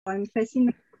I'm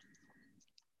pressing.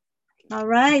 All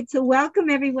right. So welcome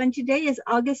everyone. Today is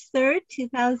August 3rd,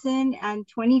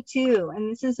 2022.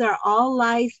 And this is our All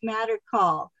Lives Matter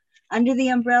call under the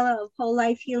umbrella of Whole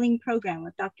Life Healing Program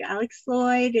with Dr. Alex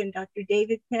Lloyd and Dr.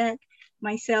 David Peck,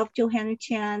 myself, Johanna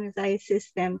Chan, as I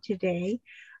assist them today.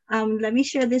 Let me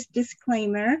share this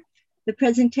disclaimer. The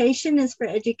presentation is for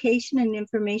education and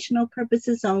informational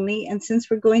purposes only. And since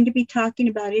we're going to be talking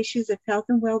about issues of health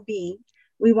and well-being,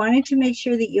 we wanted to make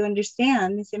sure that you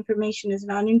understand this information is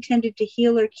not intended to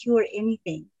heal or cure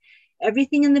anything.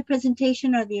 Everything in the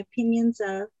presentation are the opinions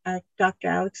of Dr.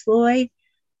 Alex Lloyd,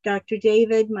 Dr.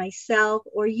 David, myself,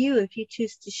 or you if you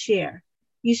choose to share.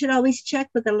 You should always check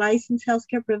with a licensed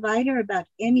healthcare provider about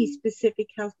any specific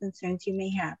health concerns you may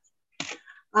have.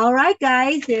 All right,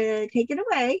 guys, take it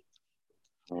away.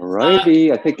 All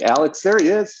righty. I think Alex, there he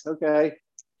is. Okay.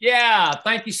 Yeah,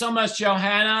 thank you so much,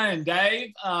 Johanna and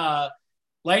Dave.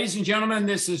 Ladies and gentlemen,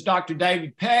 this is Dr.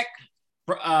 David Peck,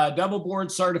 double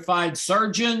board certified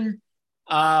surgeon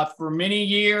for many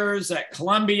years at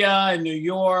Columbia in New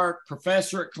York,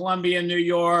 professor at Columbia in New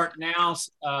York, now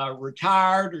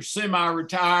retired or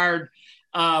semi-retired,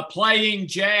 playing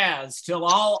jazz till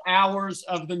all hours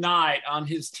of the night on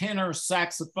his tenor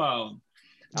saxophone.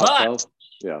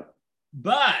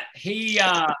 But he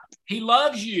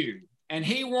loves you, and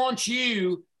he wants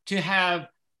you to have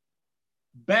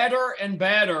better and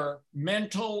better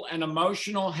mental and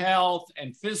emotional health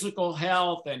and physical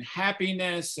health and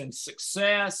happiness and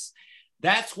success.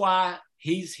 That's why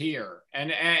he's here,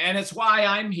 and it's why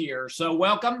I'm here. So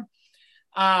welcome.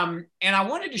 And I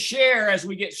wanted to share as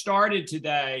we get started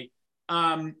today.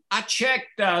 I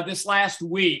checked this last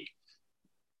week,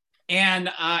 and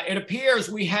it appears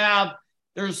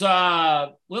there's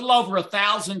a little over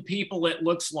 1,000 people, it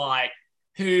looks like,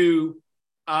 who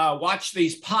watch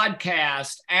these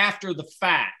podcasts after the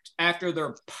fact, after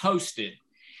they're posted.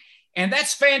 And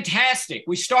that's fantastic.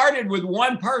 We started with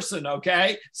one person,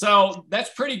 okay? So that's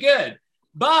pretty good.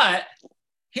 But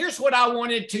here's what I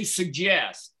wanted to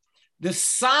suggest. The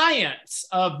science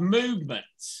of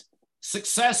movements,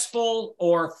 successful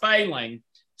or failing,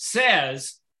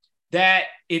 says that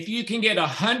if you can get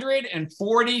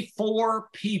 144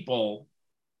 people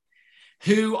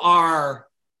who are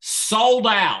sold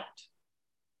out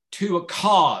to a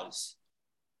cause,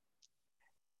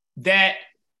 that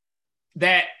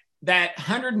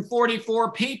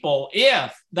 144 people,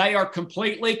 if they are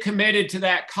completely committed to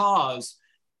that cause,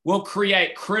 will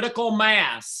create critical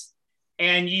mass,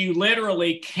 and you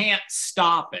literally can't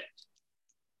stop it.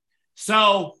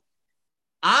 So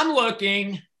I'm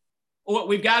looking.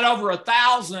 We've got over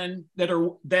 1,000 that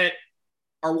are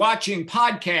watching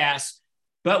podcasts,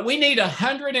 but we need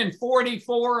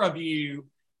 144 of you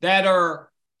that are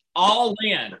all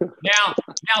in. Now,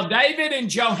 David and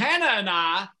Johanna and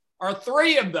I are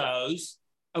 3 of those.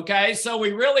 Okay, so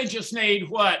we really just need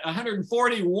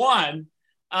 141.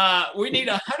 We need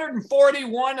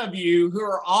 141 of you who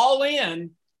are all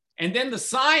in, and then the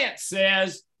science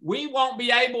says we won't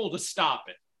be able to stop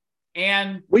it.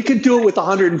 And we can do it with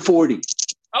 140.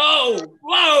 Oh,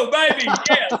 whoa, baby.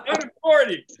 Yes,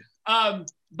 140.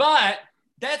 But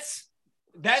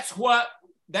that's why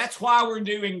we're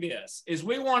doing this, is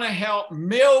we want to help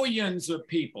millions of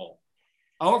people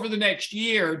over the next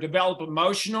year develop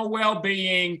emotional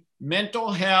well-being,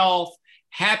 mental health,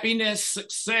 happiness,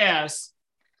 success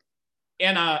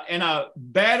in a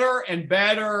better and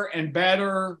better and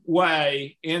better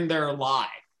way in their life.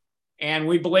 And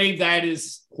we believe that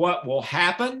is what will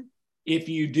happen if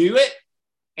you do it.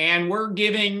 And we're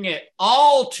giving it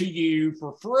all to you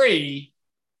for free,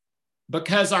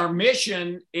 because our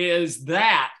mission is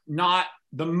that, not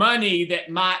the money that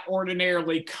might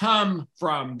ordinarily come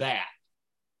from that,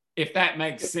 if that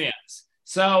makes sense.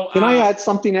 So can I add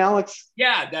something, Alex?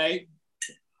 Yeah, Dave.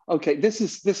 Okay, this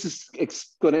is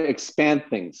going to expand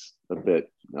things a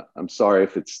bit. I'm sorry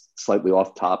if it's slightly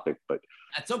off topic, but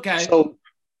that's okay. So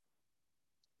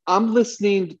I'm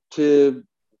listening to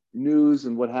news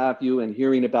and what have you, and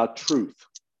hearing about truth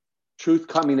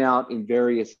coming out in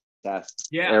various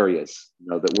areas,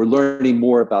 that we're learning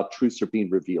more about truths are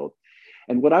being revealed.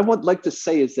 And what I would like to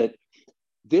say is that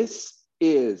this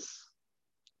is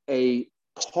a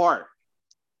part,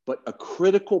 but a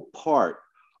critical part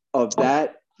of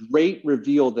that great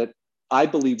reveal that I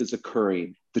believe is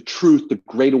occurring, the truth, the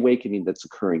great awakening that's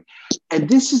occurring. And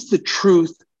this is the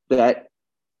truth that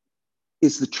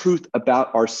is the truth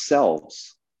about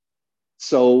ourselves.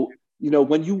 So,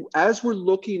 as we're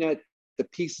looking at the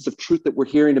pieces of truth that we're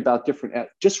hearing about different,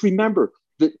 just remember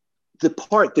that the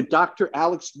part, the Dr.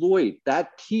 Alex Lloyd,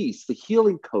 that piece, the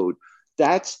healing code,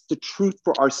 That's the truth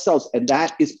for ourselves. And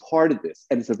that is part of this.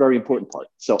 And it's a very important part.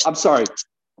 So I'm sorry.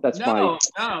 That's no.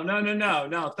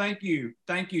 Thank you,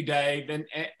 Dave.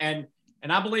 And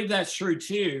I believe that's true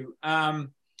too.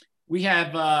 We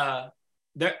have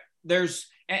there's,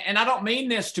 and I don't mean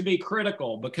this to be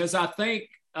critical, because I think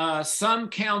some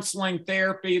counseling,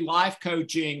 therapy, life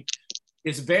coaching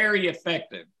is very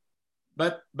effective.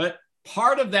 But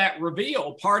part of that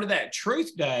part of that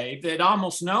truth, Dave, that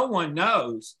almost no one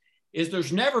knows is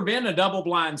there's never been a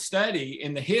double-blind study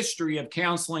in the history of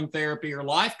counseling, therapy, or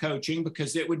life coaching,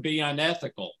 because it would be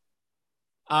unethical.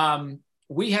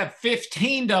 We have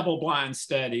 15 double-blind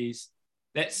studies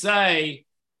that say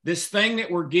this thing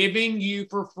that we're giving you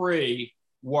for free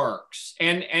works.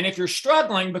 And if you're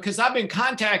struggling, because I've been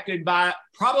contacted by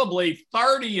probably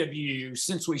 30 of you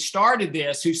since we started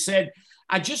this who said,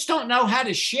 I just don't know how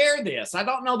to share this. I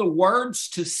don't know the words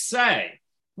to say.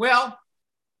 Well,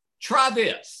 try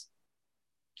this.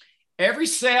 Every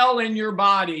cell in your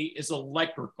body is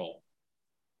electrical,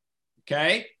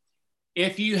 okay?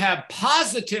 If you have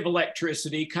positive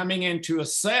electricity coming into a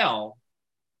cell,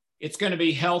 it's going to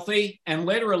be healthy and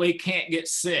literally can't get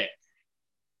sick.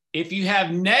 If you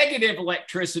have negative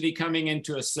electricity coming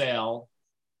into a cell,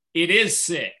 it is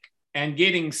sick and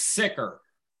getting sicker.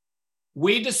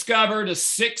 We discovered a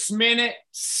 6-minute,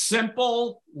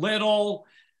 simple little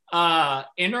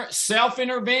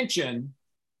self-intervention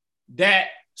that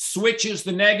switches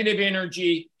the negative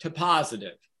energy to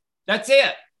positive. That's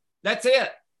it.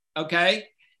 Okay.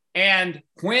 And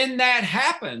when that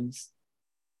happens,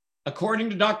 according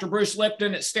to Dr. Bruce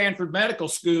Lipton at Stanford Medical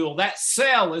School, that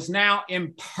cell is now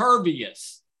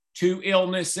impervious to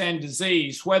illness and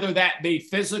disease, whether that be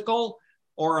physical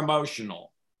or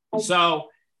emotional. So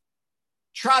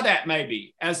try that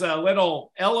maybe as a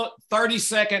little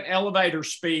 30-second elevator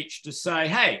speech to say,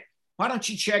 hey, why don't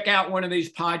you check out one of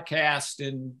these podcasts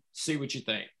and see what you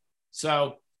think?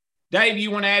 So, Dave, you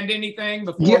want to add anything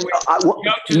before we go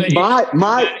to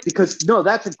the because no,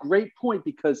 that's a great point,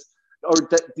 because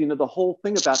the whole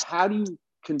thing about how do you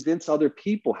convince other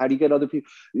people, how do you get other people,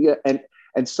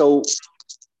 and so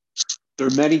there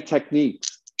are many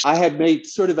techniques. I had made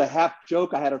sort of a half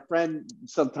joke. I had a friend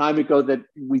some time ago that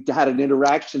we had an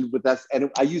interaction with us, and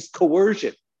I used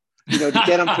coercion, to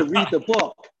get him to read the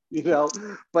book. I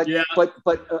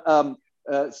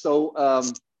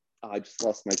just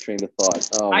lost my train of thought.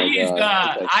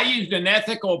 I used an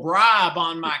ethical bribe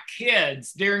on my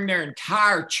kids during their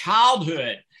entire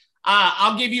childhood.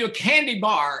 I'll give you a candy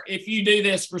bar if you do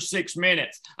this for 6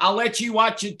 minutes. I'll let you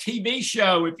watch a TV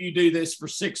show if you do this for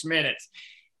 6 minutes.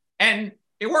 And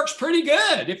it works pretty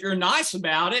good if you're nice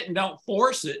about it and don't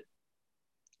force it.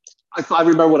 I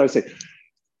remember what I was saying.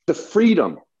 The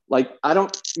freedom.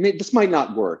 This might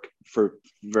not work for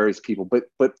various people, but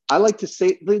I like to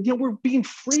say, we're being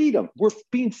freedom. We're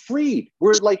being freed.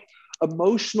 We're like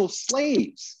emotional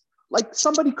slaves. Like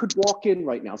somebody could walk in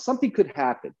right now, something could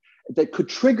happen that could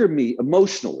trigger me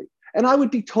emotionally, and I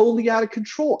would be totally out of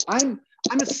control. I'm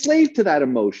a slave to that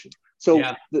emotion. So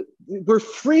we're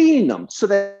freeing them so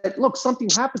that, look, something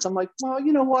happens. I'm like, well,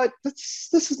 you know what?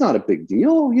 This is not a big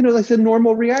deal. That's a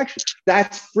normal reaction.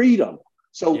 That's freedom.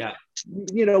 So,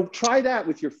 try that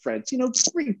with your friends.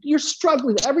 You're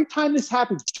struggling. Every time this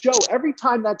happens, Joe, every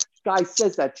time that guy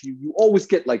says that to you, you always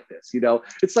get like this.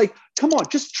 It's like, come on,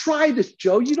 just try this,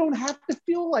 Joe. You don't have to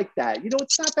feel like that.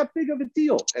 It's not that big of a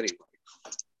deal. Anyway.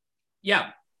 Yeah.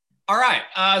 All right.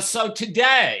 So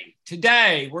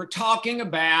today we're talking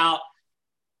about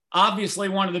obviously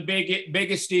one of the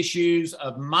biggest issues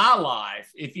of my life.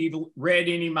 If you've read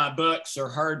any of my books or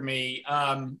heard me,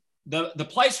 the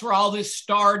place where all this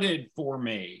started for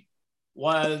me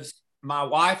was my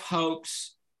wife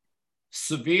Hope's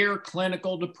severe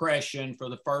clinical depression for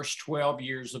the first 12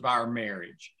 years of our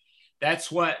marriage.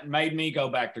 That's what made me go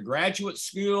back to graduate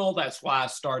school. That's why I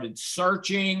started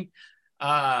searching.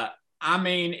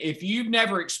 If you've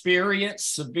never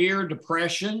experienced severe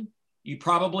depression, you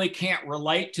probably can't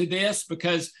relate to this,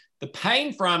 because the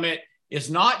pain from it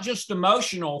is not just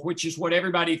emotional, which is what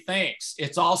everybody thinks.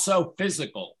 It's also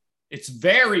physical. It's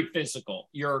very physical.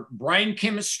 Your brain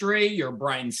chemistry, your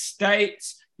brain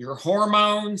states, your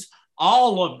hormones,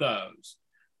 all of those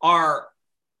are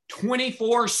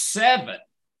 24/7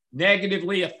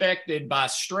 negatively affected by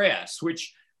stress,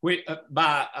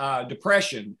 by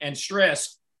depression and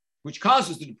stress, which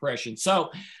causes the depression.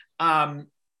 So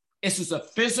this is a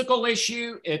physical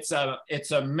issue. It's a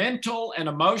mental and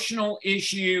emotional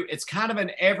issue. It's kind of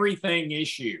an everything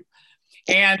issue.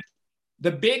 And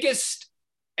the biggest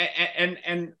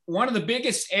and one of the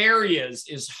biggest areas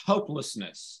is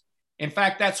hopelessness. In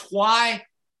fact, that's why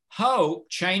Hope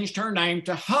changed her name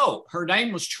to Hope. Her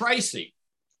name was Tracy.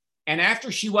 And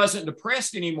after she wasn't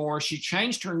depressed anymore, she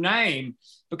changed her name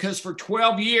because for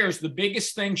 12 years, the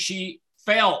biggest thing she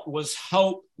felt was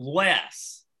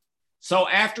hopeless. So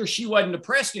after she wasn't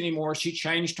depressed anymore, she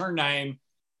changed her name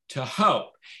to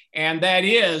Hope. And that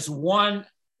is one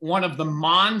of the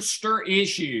monster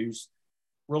issues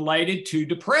related to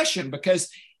depression, because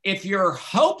if you're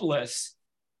hopeless,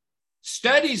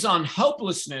 studies on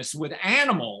hopelessness with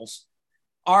animals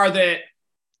are that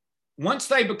once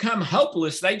they become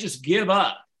hopeless, they just give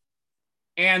up.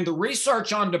 And the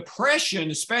research on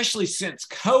depression, especially since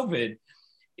COVID,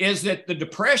 is that the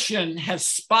depression has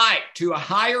spiked to a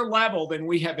higher level than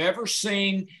we have ever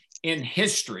seen in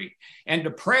history. And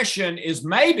depression is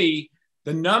maybe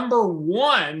the number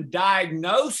one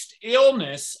diagnosed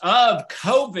illness of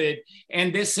COVID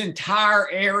and this entire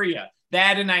area,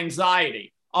 that and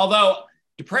anxiety. Although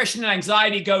depression and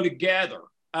anxiety go together.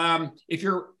 If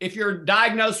you're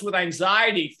diagnosed with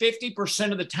anxiety,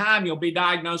 50% of the time you'll be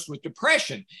diagnosed with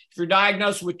depression. If you're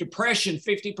diagnosed with depression,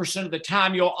 50% of the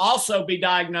time you'll also be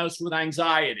diagnosed with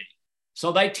anxiety.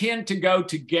 So they tend to go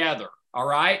together, all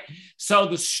right? So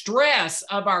the stress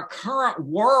of our current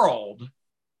world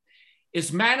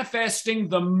is manifesting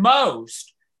the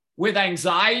most with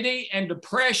anxiety and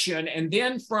depression. And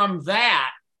then from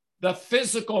that, the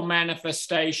physical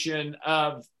manifestation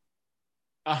of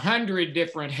 100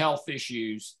 different health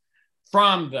issues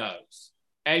from those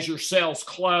as your cells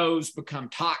close, become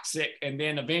toxic, and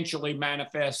then eventually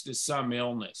manifest as some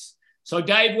illness. So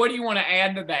Dave, what do you want to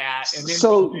add to that? And then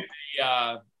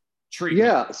treatment.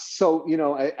 Yeah, so,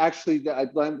 I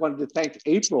wanted to thank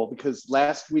April because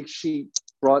last week she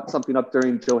brought something up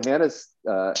during Johanna's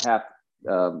half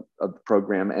of the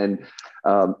program and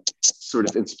sort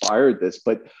of inspired this.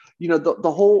 But,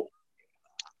 the whole,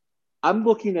 I'm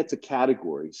looking at the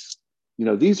categories.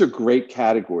 These are great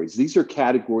categories. These are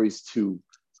categories to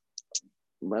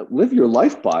live your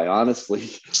life by,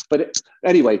 honestly. But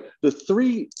anyway, the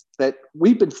three that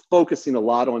we've been focusing a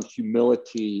lot on: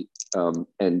 humility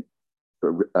and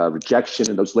rejection,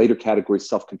 and those later categories,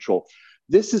 self-control.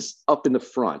 This is up in the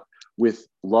front with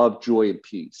love, joy, and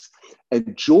peace.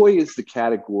 And joy is the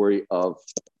category of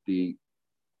the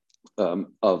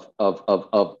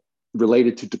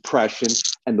related to depression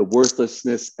and the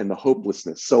worthlessness and the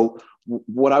hopelessness. So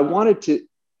what I wanted to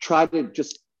try to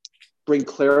just bring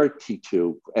clarity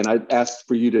to, and I asked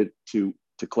for you to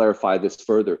clarify this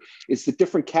further, is the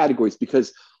different categories,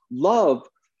 because love,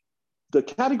 the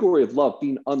category of love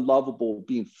being unlovable,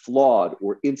 being flawed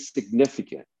or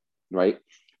insignificant, right?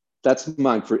 That's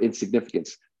mine for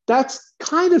insignificance. That's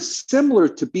kind of similar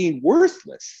to being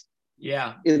worthless.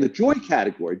 Yeah, in the joy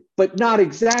category, but not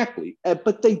exactly.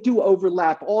 But they do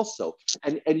overlap also.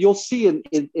 And you'll see in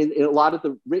a lot of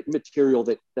the written material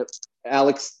that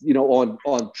Alex,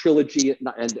 on Trilogy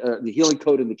and the Healing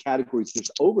Code and the categories, there's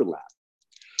overlap.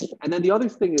 And then the other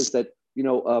thing is that,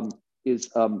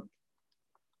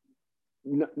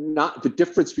 not the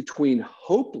difference between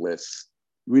hopeless,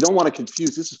 we don't want to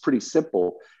confuse, this is pretty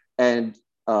simple, and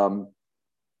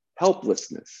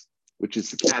helplessness, which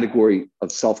is the category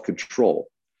of self-control.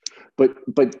 But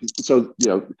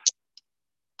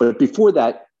before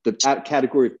that, the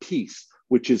category of peace,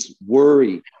 which is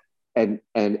worry and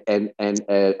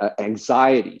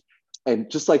anxiety. And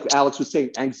just like Alex was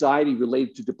saying, anxiety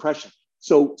related to depression.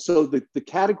 So the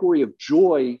category of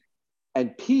joy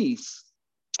and peace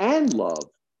and love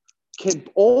can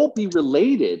all be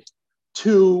related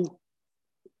to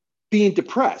being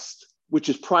depressed, which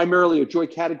is primarily a joy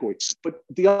category. But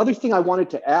the other thing I wanted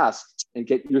to ask and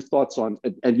get your thoughts on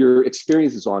and your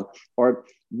experiences on are,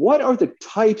 what are the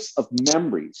types of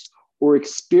memories or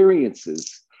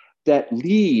experiences that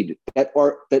lead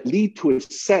to a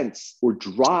sense or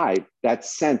drive that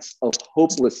sense of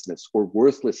hopelessness or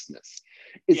worthlessness?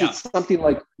 Is it something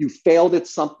like you failed at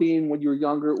something when you were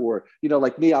younger, or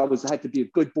like me, I had to be a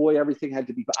good boy, everything had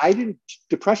to be, but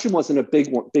depression wasn't a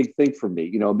big thing for me,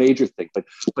 a major thing, but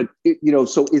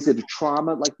so is it a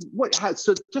trauma? Like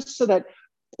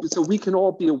so we can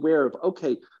all be aware of,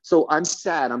 okay, so I'm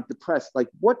sad, I'm depressed, like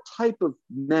what type of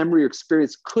memory or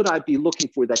experience could I be looking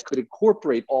for that could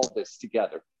incorporate all this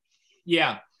together?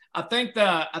 Yeah, I think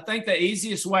the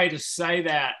easiest way to say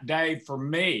that, Dave, for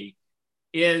me,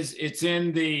 is it's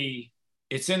in the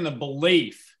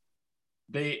belief,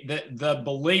 the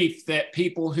belief that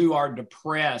people who are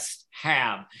depressed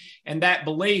have. And that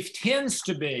belief tends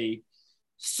to be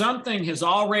something has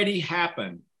already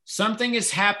happened something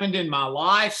has happened in my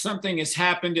life, something has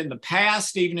happened in the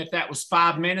past, even if that was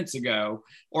 5 minutes ago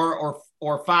or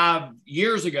 5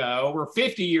 years ago or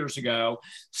 50 years ago,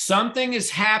 something has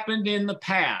happened in the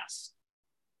past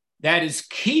that is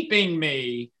keeping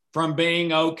me from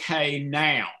being okay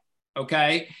now,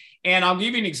 okay? And I'll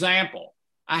give you an example.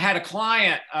 I had a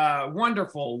client, a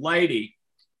wonderful lady,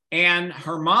 and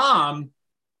her mom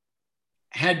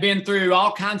had been through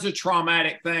all kinds of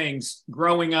traumatic things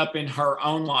growing up in her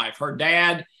own life. Her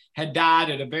dad had died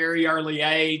at a very early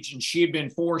age, and she had been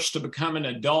forced to become an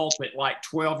adult at like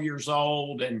 12 years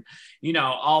old and, you know,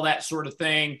 all that sort of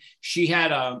thing. She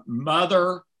had a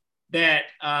mother that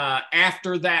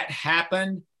after that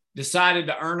happened, decided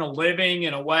to earn a living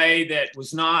in a way that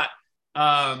was not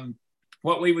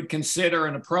what we would consider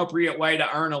an appropriate way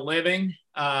to earn a living.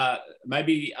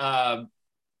 Maybe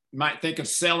might think of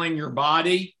selling your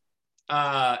body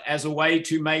as a way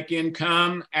to make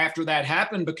income after that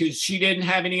happened, because she didn't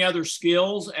have any other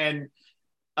skills, and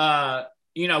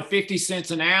 50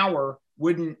 cents an hour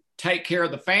wouldn't take care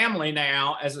of the family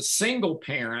now as a single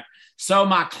parent. So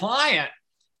my client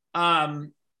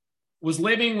was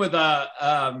living with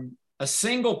a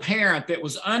single parent that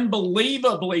was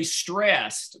unbelievably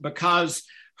stressed because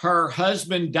her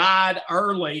husband died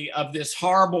early of this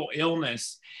horrible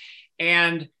illness.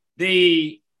 And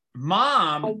the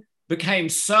mom became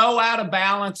so out of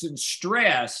balance and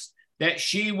stressed that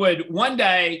she would one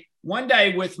day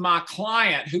with my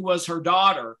client, who was her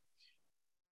daughter,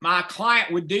 my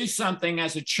client would do something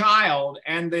as a child,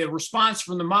 and the response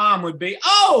from the mom would be,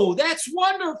 "Oh, that's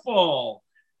wonderful.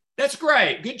 That's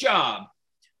great. Good job."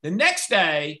 The next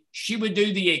day, she would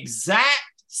do the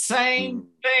exact same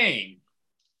thing.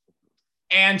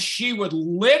 And she would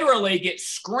literally get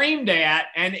screamed at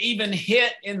and even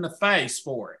hit in the face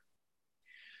for it.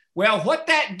 Well, what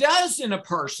that does in a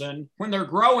person when they're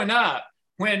growing up,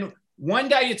 when one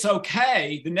day it's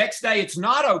okay, the next day it's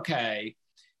not okay,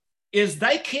 is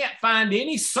they can't find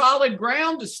any solid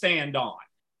ground to stand on.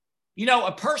 You know,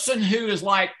 a person who is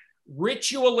like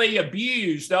ritually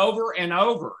abused over and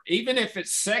over, even if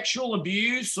it's sexual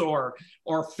abuse or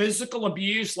physical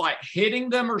abuse, like hitting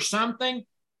them or something,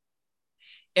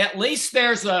 at least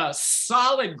there's a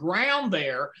solid ground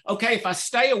there. Okay, if I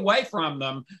stay away from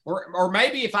them, or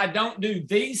maybe if I don't do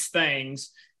these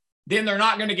things, then they're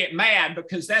not going to get mad,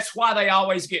 because that's why they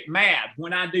always get mad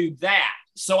when I do that.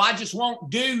 So I just won't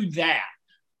do that.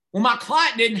 Well, my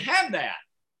client didn't have that,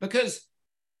 because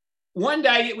one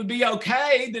day it would be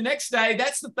okay. The next day,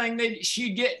 that's the thing that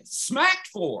she'd get smacked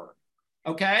for.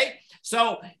 Okay,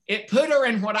 so it put her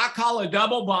in what I call a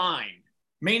double bind,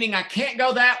 meaning I can't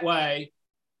go that way,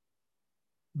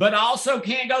 but I also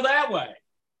can't go that way.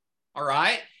 All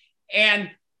right.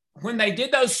 And when they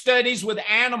did those studies with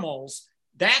animals,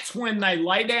 that's when they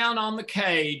lay down on the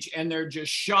cage and they're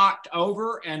just shocked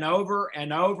over and over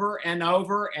and over and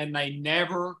over, and they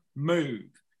never move,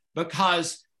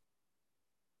 because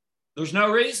there's no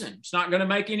reason. It's not going to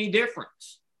make any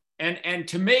difference. And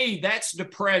to me, that's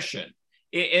depression.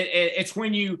 It's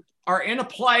when you are in a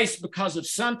place because of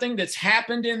something that's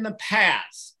happened in the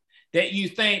past that you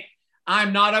think,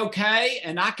 I'm not okay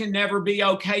and I can never be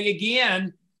okay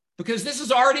again because this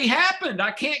has already happened.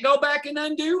 I can't go back and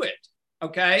undo it.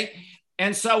 Okay.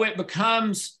 And so it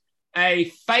becomes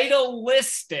a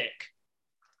fatalistic,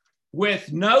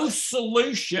 with no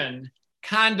solution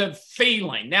kind of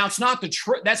feeling. Now, it's not the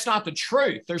truth. That's not the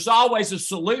truth. There's always a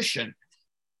solution,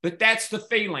 but that's the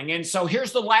feeling. And so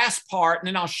here's the last part, and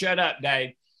then I'll shut up,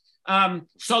 Dave.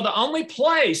 So the only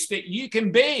place that you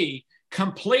can be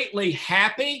completely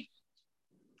happy,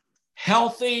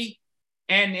 healthy,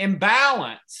 and in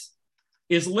balance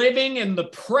is living in the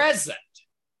present,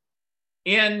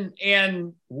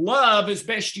 in love as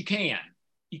best you can.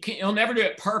 You'll never do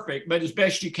it perfect, but as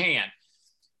best you can.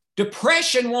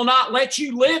 Depression will not let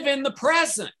you live in the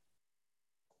present.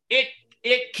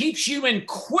 It keeps you in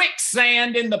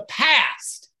quicksand in the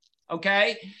past.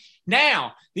 Okay.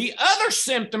 Now, the other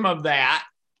symptom of that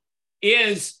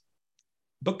is,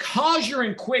 because you're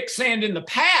in quicksand in the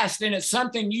past and it's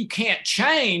something you can't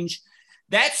change,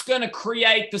 that's going to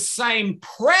create the same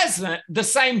present, the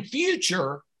same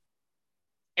future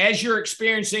as you're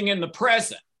experiencing in the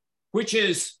present, which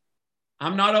is,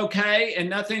 I'm not okay and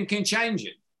nothing can change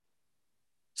it.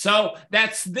 So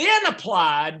that's then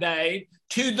applied, Dave,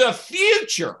 to the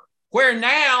future, where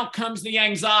now comes the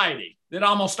anxiety that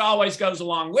almost always goes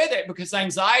along with it, because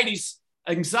anxiety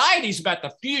is about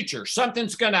the future.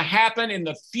 Something's going to happen in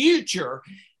the future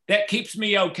that keeps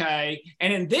me okay.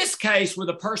 And in this case, with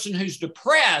a person who's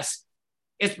depressed,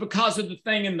 it's because of the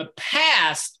thing in the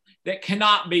past that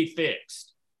cannot be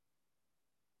fixed.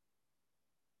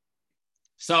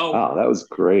 So wow, that was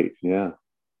great. Yeah.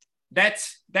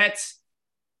 That's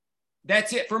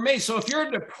it for me. So if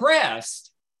you're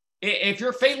depressed, if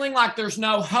you're feeling like there's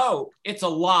no hope, it's a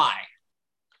lie.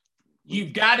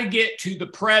 You've got to get to the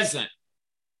present.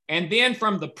 And then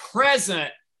from the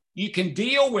present, you can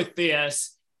deal with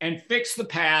this and fix the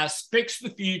past, fix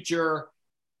the future,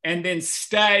 and then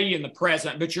stay in the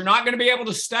present. But you're not going to be able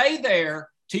to stay there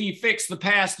till you fix the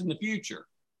past and the future.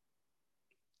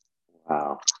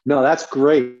 Wow. No, that's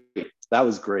great. That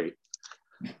was great.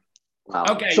 Wow.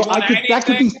 Okay. So that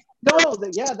could be,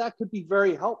 that could be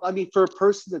very helpful. I mean, for a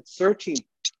person that's searching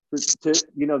that's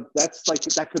like,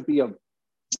 that could be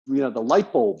the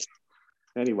light bulb.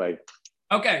 Anyway.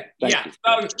 Okay. Yeah.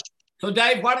 So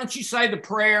Dave, why don't you say the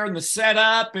prayer and the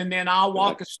setup, and then I'll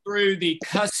walk us through the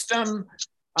custom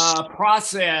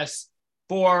process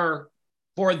for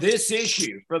this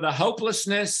issue, for the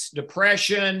hopelessness,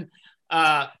 depression,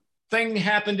 thing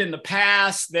happened in the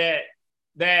past that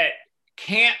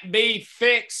can't be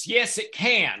fixed. Yes, it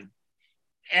can.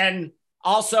 And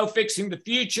also fixing the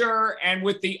future, and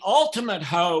with the ultimate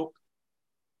hope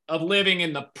of living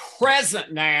in the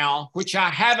present now, which I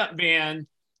haven't been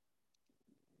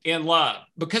in love,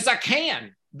 because I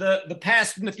can. The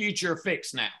past and the future are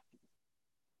fixed now.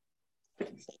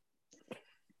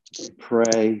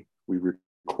 Pray, we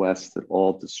request that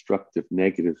all destructive,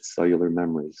 negative cellular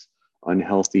memories,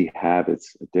 unhealthy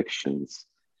habits, addictions,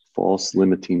 false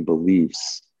limiting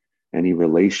beliefs, any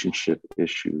relationship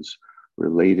issues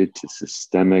related to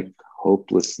systemic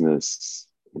hopelessness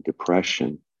and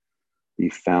depression be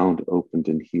found, opened,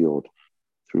 and healed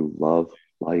through love,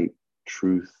 light,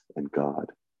 truth, and God.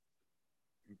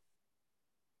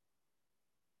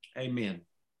 Amen.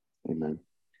 Amen.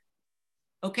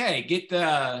 Okay,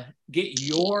 get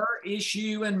your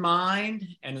issue in mind,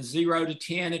 and a 0 to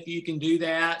 10 if you can do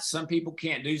that. Some people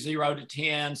can't do 0 to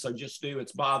 10, so just do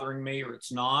it's bothering me or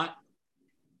it's not.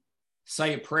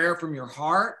 Say a prayer from your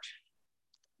heart.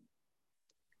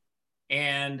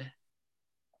 And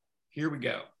here we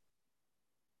go.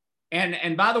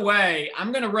 And by the way,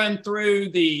 I'm going to run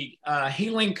through the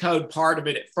healing code part of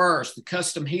it at first, the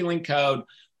custom healing code,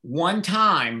 one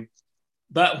time.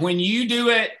 But when you do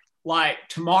it like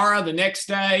tomorrow, the next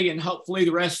day, and hopefully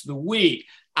the rest of the week,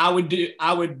 I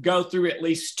would go through at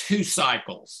least 2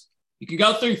 cycles. You can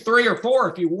go through 3 or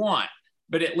 4 if you want,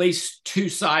 but at least 2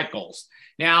 cycles.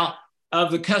 Now,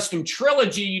 of the custom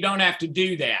trilogy, you don't have to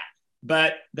do that.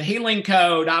 But the healing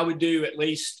code, I would do at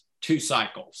least 2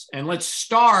 cycles. And let's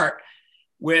start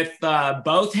with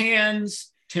both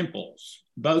hands, temples.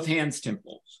 Both hands,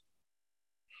 temples.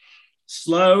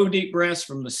 Slow, deep breaths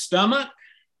from the stomach.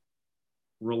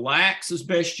 Relax as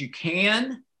best you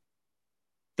can.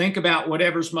 Think about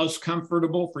whatever's most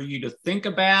comfortable for you to think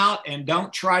about, and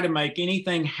don't try to make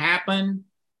anything happen.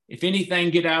 If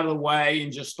anything, get out of the way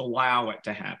and just allow it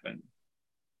to happen.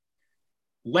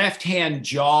 Left hand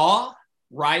jaw,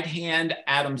 right hand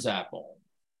Adam's apple.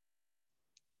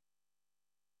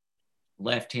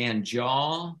 Left hand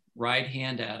jaw, right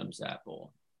hand Adam's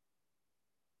apple.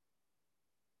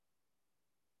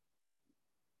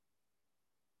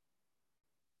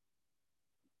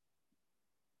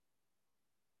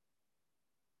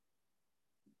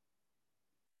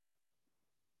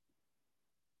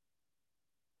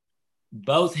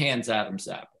 Both hands Adam's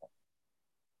apple.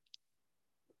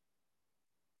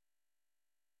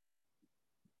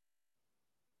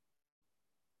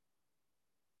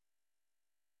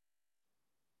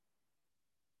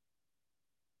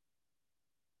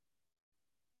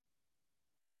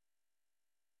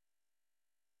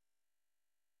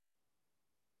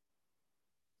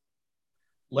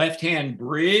 Left hand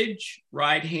bridge,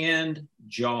 right hand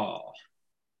jaw.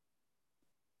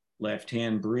 Left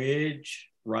hand bridge,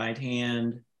 right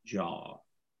hand jaw.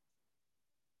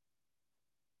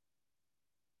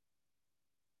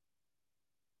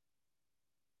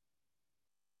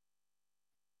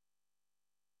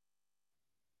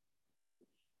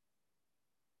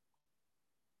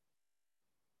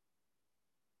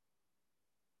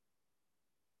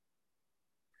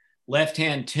 Left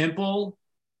hand temple,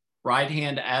 right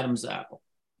hand Adam's apple.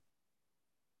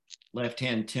 Left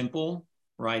hand temple,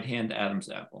 right hand Adam's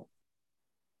apple.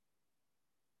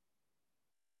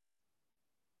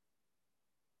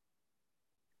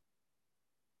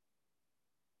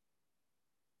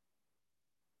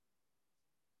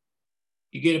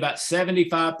 You get about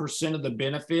 75% of the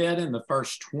benefit in the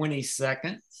first 20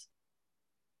 seconds.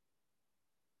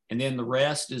 And then the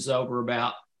rest is over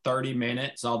about 30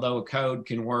 minutes, although a code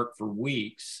can work for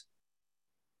weeks.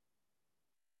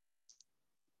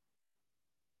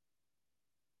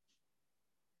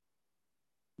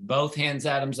 Both hands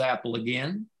Adam's apple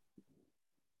again.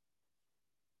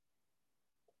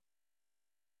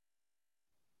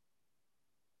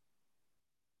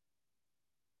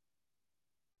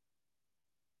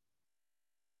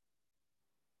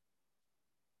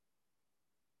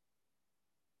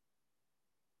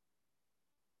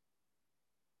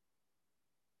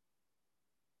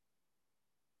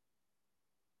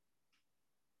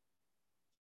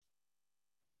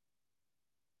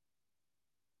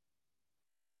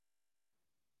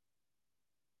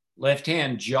 Left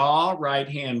hand jaw, right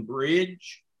hand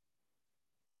bridge.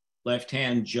 Left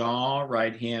hand jaw,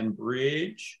 right hand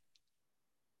bridge.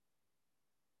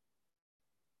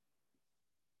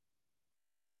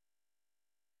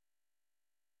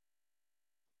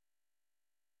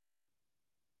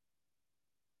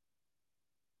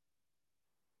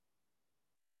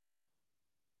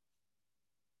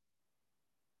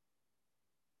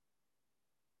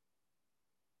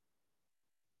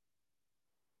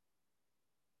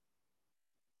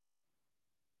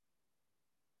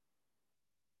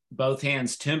 Both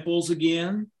hands temples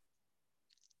again.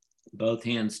 Both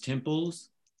hands temples.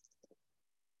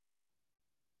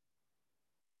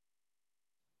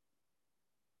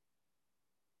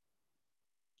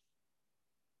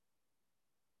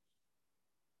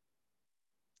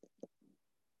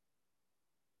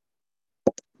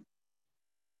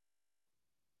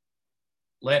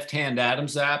 Left hand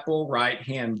Adam's apple, right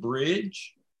hand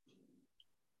bridge.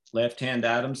 Left hand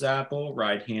Adam's apple,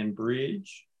 right hand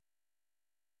bridge.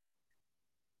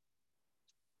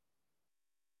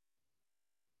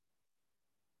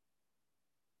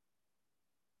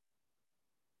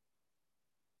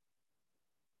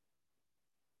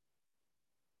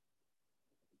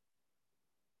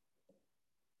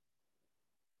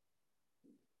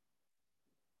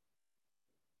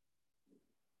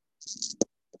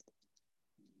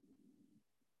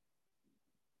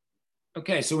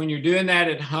 Okay, so when you're doing that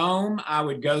at home, I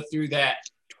would go through that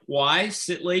twice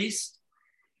at least,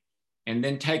 and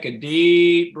then take a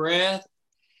deep breath.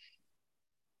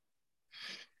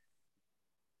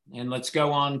 And let's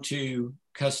go on to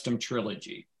custom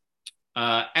trilogy.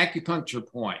 Acupuncture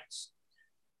points.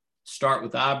 Start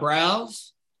with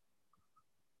eyebrows,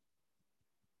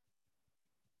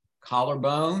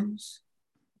 collarbones,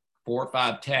 4 or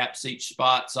 5 taps each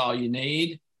spot's all you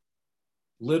need.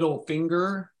 Little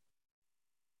finger,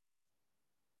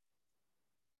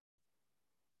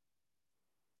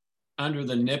 under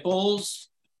the nipples,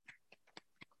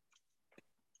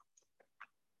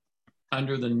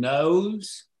 under the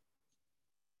nose,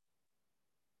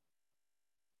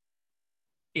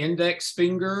 index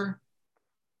finger,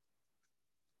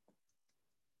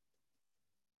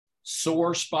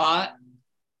 sore spot,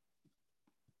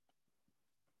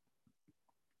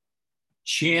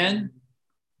 chin,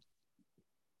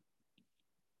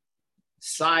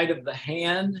 side of the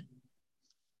hand,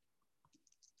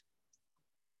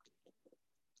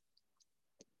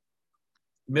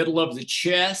 middle of the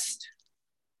chest,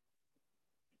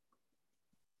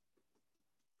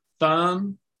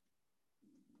 thumb,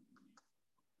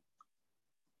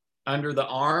 under the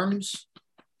arms,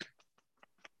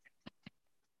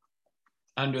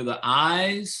 under the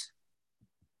eyes,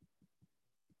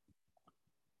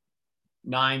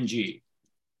 9G.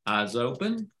 Eyes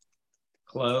open,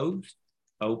 closed,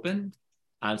 open,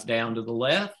 eyes down to the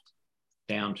left,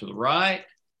 down to the right,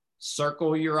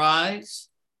 circle your eyes,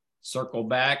 circle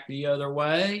back the other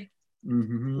way.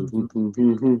 1,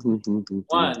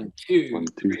 2,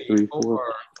 3,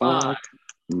 4, 5. All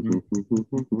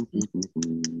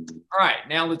right,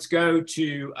 now let's go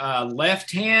to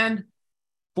left hand,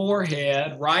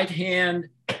 forehead, right hand,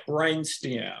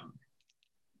 brainstem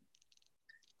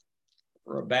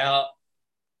for about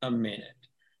a minute.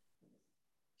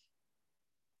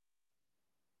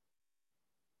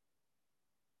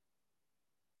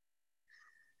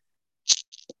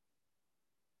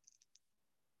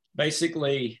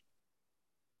 Basically,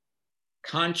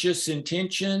 conscious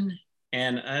intention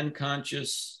and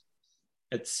unconscious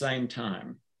at the same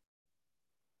time.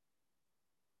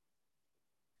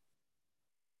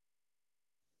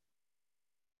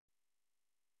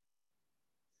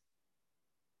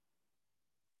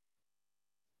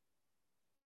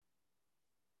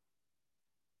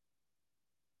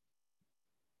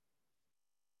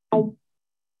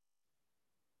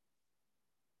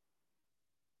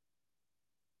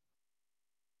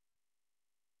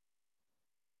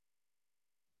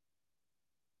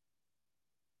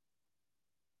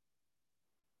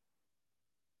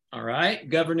 All right,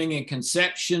 governing and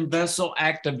conception vessel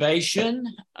activation.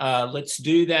 Let's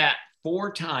do that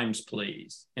 4 times,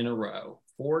 please, in a row,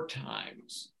 4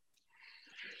 times.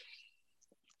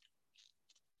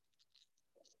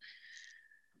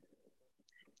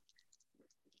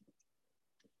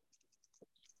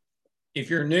 If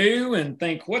you're new and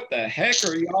think, what the heck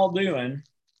are y'all doing?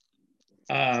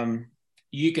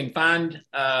 You can find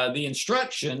the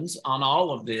instructions on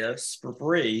all of this for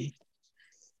free.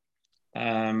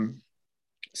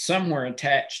 Somewhere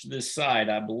attached to this site,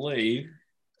 I believe.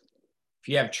 If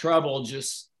you have trouble,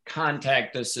 just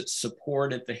contact us at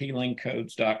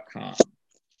support@thehealingcodes.com.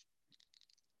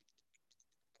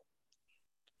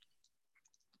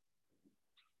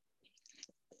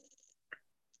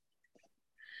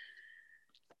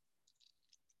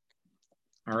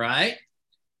 All right.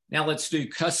 Now let's do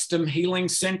custom healing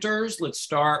centers. Let's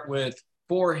start with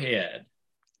forehead.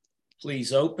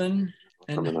 Please open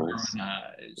and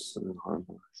harmonize.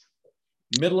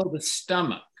 Middle of the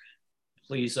stomach.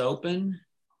 Please open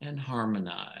and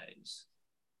harmonize.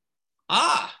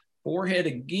 Forehead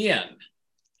again.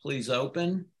 Please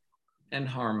open and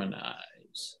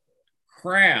harmonize.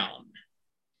 Crown.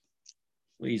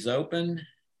 Please open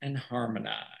and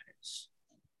harmonize.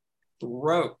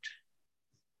 Throat.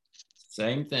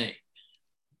 Same thing.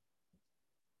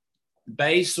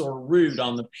 Base or root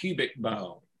on the pubic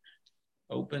bone.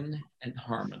 Open and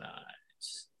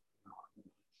harmonize.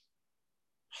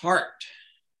 Heart.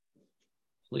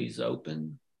 Please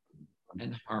open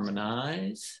and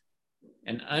harmonize.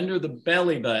 And under the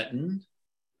belly button,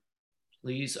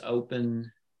 please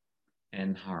open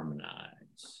and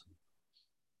harmonize.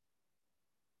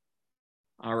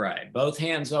 All right, both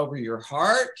hands over your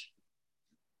heart.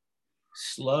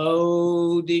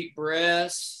 Slow, deep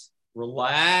breaths.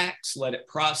 Relax, let it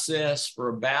process for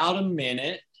about a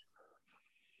minute.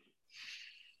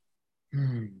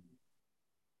 And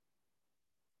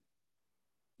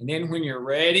then when you're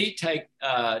ready, take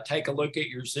a look at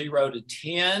your 0 to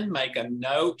 10, make a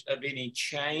note of any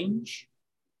change,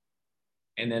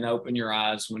 and then open your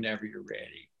eyes whenever you're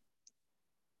ready.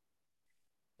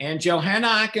 And Johanna,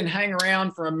 I can hang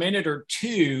around for a minute or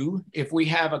two if we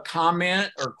have a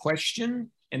comment or question,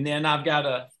 and then I've got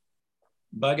to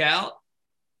bug out.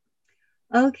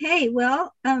 Okay,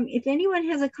 well, if anyone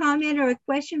has a comment or a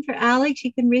question for Alex,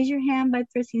 you can raise your hand by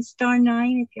pressing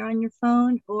 *9 if you're on your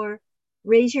phone, or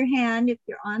raise your hand if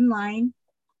you're online.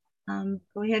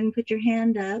 Go ahead and put your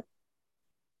hand up.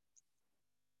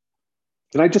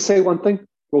 Can I just say one thing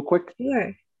real quick?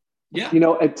 Sure. Yeah. You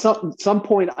know, at some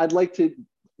point, I'd like to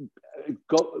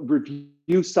go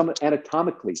review some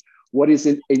anatomically what is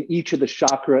in each of the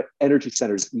chakra energy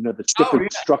centers, you know, the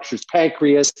different structures,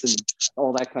 pancreas and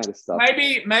all that kind of stuff.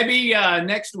 Maybe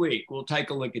next week we'll take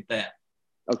a look at that.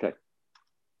 Okay.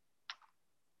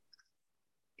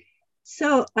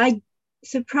 So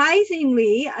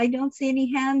surprisingly, I don't see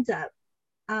any hands up.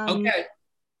 Okay.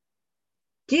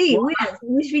 Gee,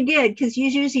 wish we did, because you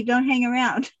usually don't hang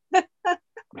around.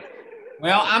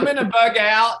 Well, I'm going to bug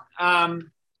out,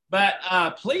 but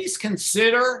please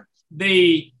consider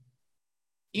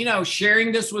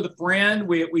sharing this with a friend.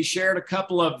 We shared a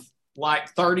couple of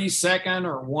like 30-second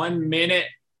or 1 minute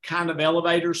kind of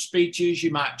elevator speeches.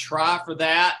 You might try for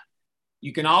that.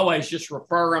 You can always just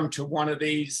refer them to one of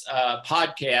these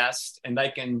podcasts and they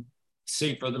can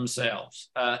see for themselves.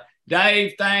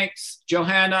 Dave, thanks.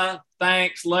 Johanna,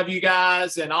 thanks. Love you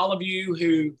guys. And all of you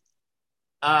who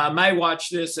may watch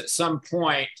this at some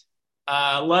point,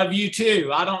 love you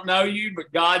too. I don't know you,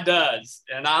 but God does.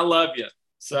 And I love you.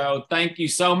 So thank you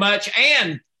so much.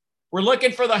 And we're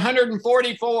looking for the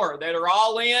 144 that are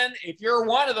all in. If you're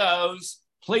one of those,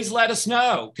 please let us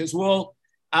know, because what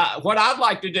I'd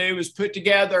like to do is put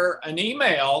together an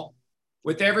email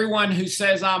with everyone who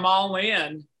says I'm all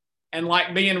in and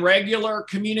like be in regular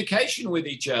communication with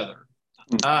each other.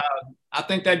 I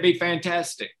think that'd be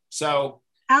fantastic. So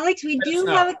Alex, we do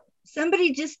have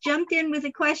somebody just jumped in with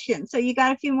a question. So you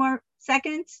got a few more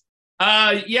seconds?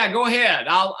 Yeah, go ahead.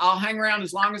 I'll hang around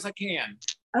as long as I can.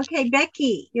 Okay,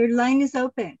 Becky, your line is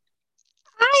open.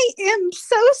 I am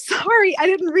so sorry. I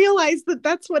didn't realize that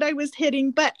that's what I was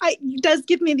hitting, but it does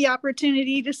give me the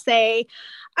opportunity to say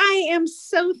I am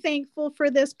so thankful for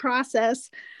this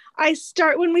process.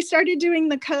 When we started doing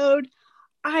the code,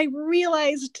 I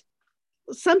realized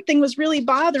something was really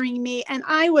bothering me, and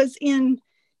I was in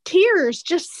tears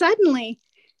just suddenly.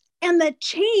 And the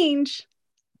change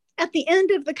at the end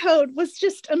of the code was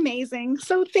just amazing.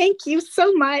 So thank you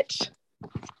so much.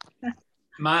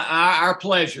 Our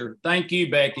pleasure. Thank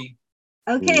you, Becky.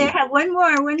 Okay, I have one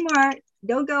more.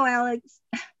 Don't go, Alex.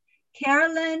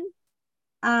 Carolyn,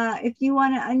 if you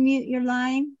want to unmute your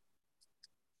line.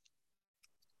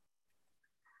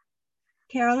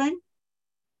 Carolyn,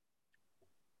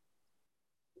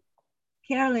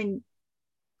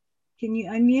 can you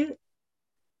unmute?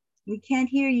 We can't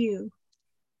hear you.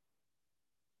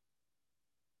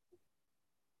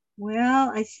 Well,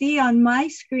 I see on my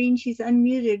screen she's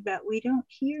unmuted, but we don't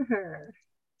hear her.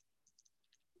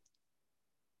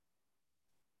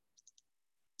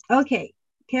 Okay,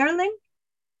 Carolyn,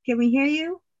 can we hear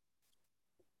you?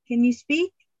 Can you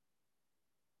speak?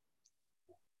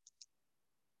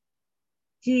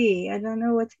 Gee, I don't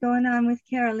know what's going on with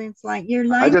Carolyn's line. Your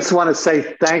line. I just want to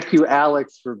say thank you,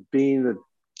 Alex, for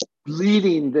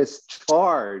leading this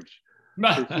charge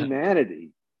for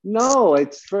humanity. No,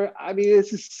 this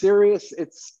is serious.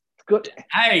 It's good.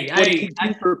 Hey,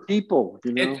 for people,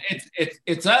 you know.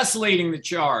 It's us leading the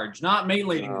charge, not me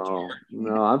leading the charge.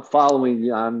 No, I'm following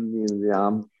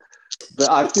you.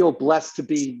 But I feel blessed to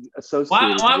be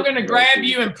associated. Well, I'm going to grab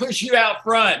you and push you out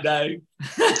front, Dave.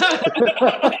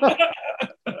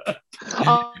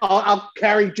 I'll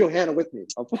carry Johanna with me.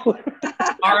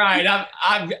 All right,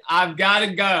 I've got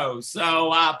to go.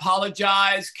 So I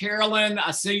apologize, Carolyn.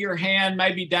 I see your hand.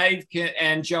 Maybe Dave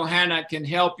and Johanna can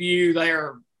help you.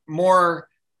 They're more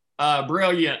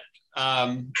brilliant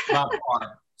by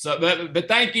far. So, but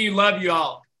thank you. Love you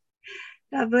all.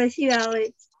 God bless you,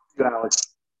 Alex. Alex.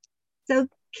 So,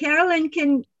 Carolyn,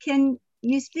 can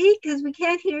you speak? Because we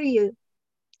can't hear you.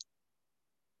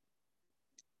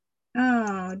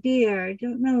 Oh dear, I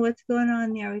don't know what's going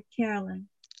on there with Carolyn.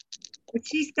 But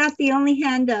she's got the only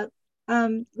hand up.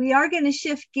 We are going to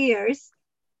shift gears.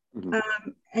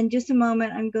 In just a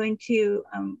moment, I'm going to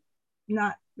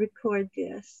not record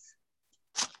this.